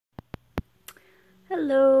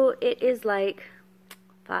Hello, it is like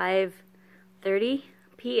 5:30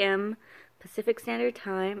 p.m. Pacific Standard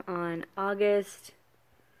Time on August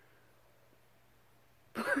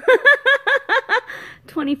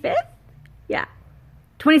 25th? Yeah.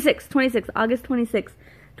 26th, August 26th,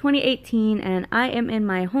 2018, and I am in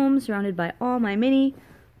my home surrounded by all my mini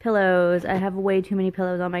pillows. I have way too many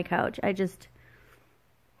pillows on my couch.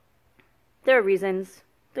 There are reasons.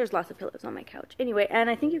 There's lots of pillows on my couch. Anyway, and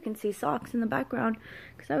I think you can see socks in the background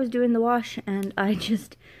because I was doing the wash and I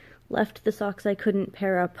just left the socks I couldn't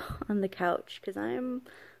pair up on the couch because I'm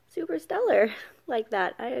super stellar like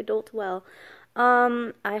that. I adult well.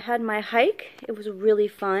 I had my hike. It was really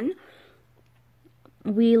fun.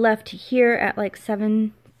 We left here at like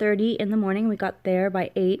 7:30 in the morning. We got there by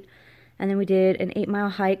 8, and then we did an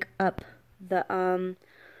 8-mile hike up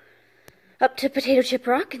to Potato Chip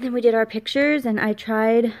Rock, and then we did our pictures. And I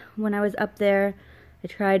tried, when I was up there, I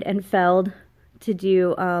tried and failed to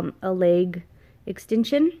do a leg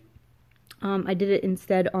extension. I did it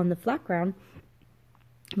instead on the flat ground,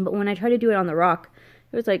 but when I tried to do it on the rock,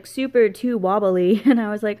 it was like super too wobbly, and I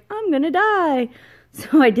was like, I'm gonna die.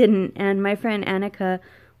 So I didn't, and my friend Annika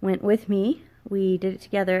went with me. We did it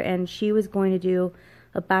together, and she was going to do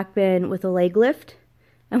a back bend with a leg lift.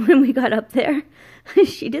 And when we got up there,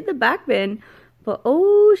 she did the back bend, but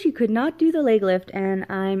oh, she could not do the leg lift. And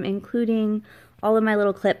I'm including all of my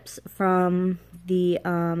little clips from the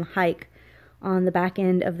hike on the back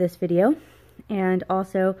end of this video, and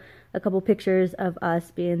also a couple pictures of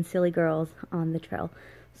us being silly girls on the trail.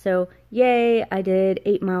 So yay, I did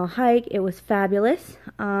 8-mile hike. It was fabulous.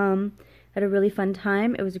 Had a really fun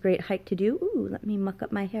time. It was a great hike to do. Ooh, let me muck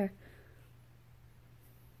up my hair.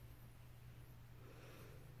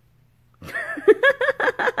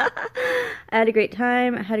 I had a great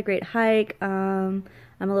time. I had a great hike. I'm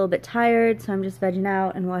a little bit tired, so I'm just vegging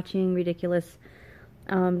out and watching ridiculous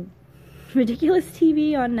TV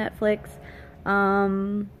on Netflix.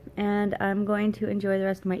 And I'm going to enjoy the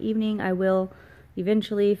rest of my evening. I will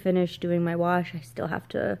eventually finish doing my wash. I still have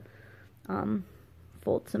to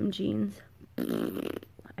fold some jeans.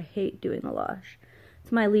 I hate doing the wash.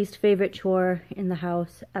 It's my least favorite chore in the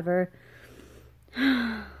house ever.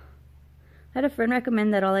 I had a friend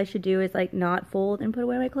recommend that all I should do is like not fold and put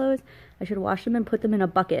away my clothes. I should wash them and put them in a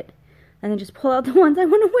bucket and then just pull out the ones I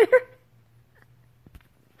want to wear.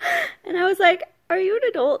 And I was like, are you an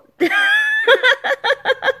adult?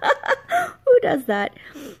 Who does that?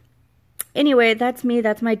 Anyway, that's me.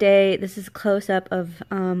 That's my day. This is a close-up of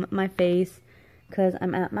my face because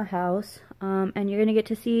I'm at my house. And you're going to get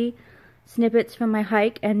to see snippets from my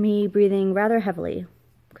hike and me breathing rather heavily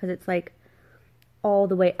because it's like all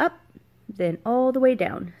the way up, then all the way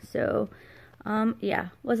down. So, yeah,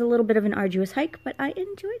 it was a little bit of an arduous hike, but I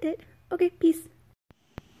enjoyed it. Okay, peace.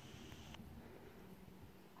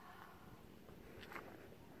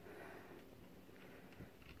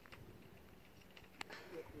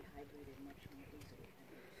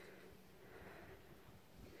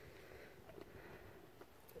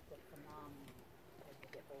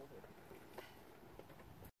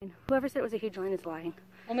 Whoever said it was a huge line is lying.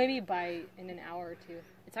 Well, maybe in an hour or two.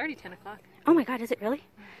 It's already 10 o'clock. Oh my god, is it really?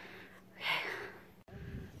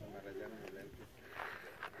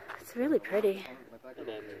 It's really pretty.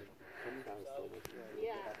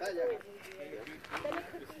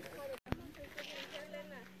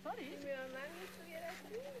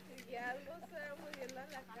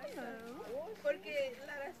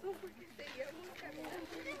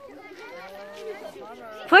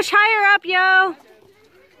 Push higher up, yo!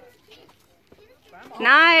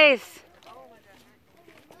 Nice!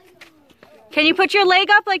 Can you put your leg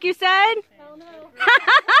up like you said? Hell no.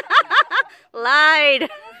 Lied.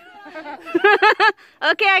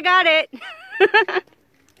 Okay, I got it.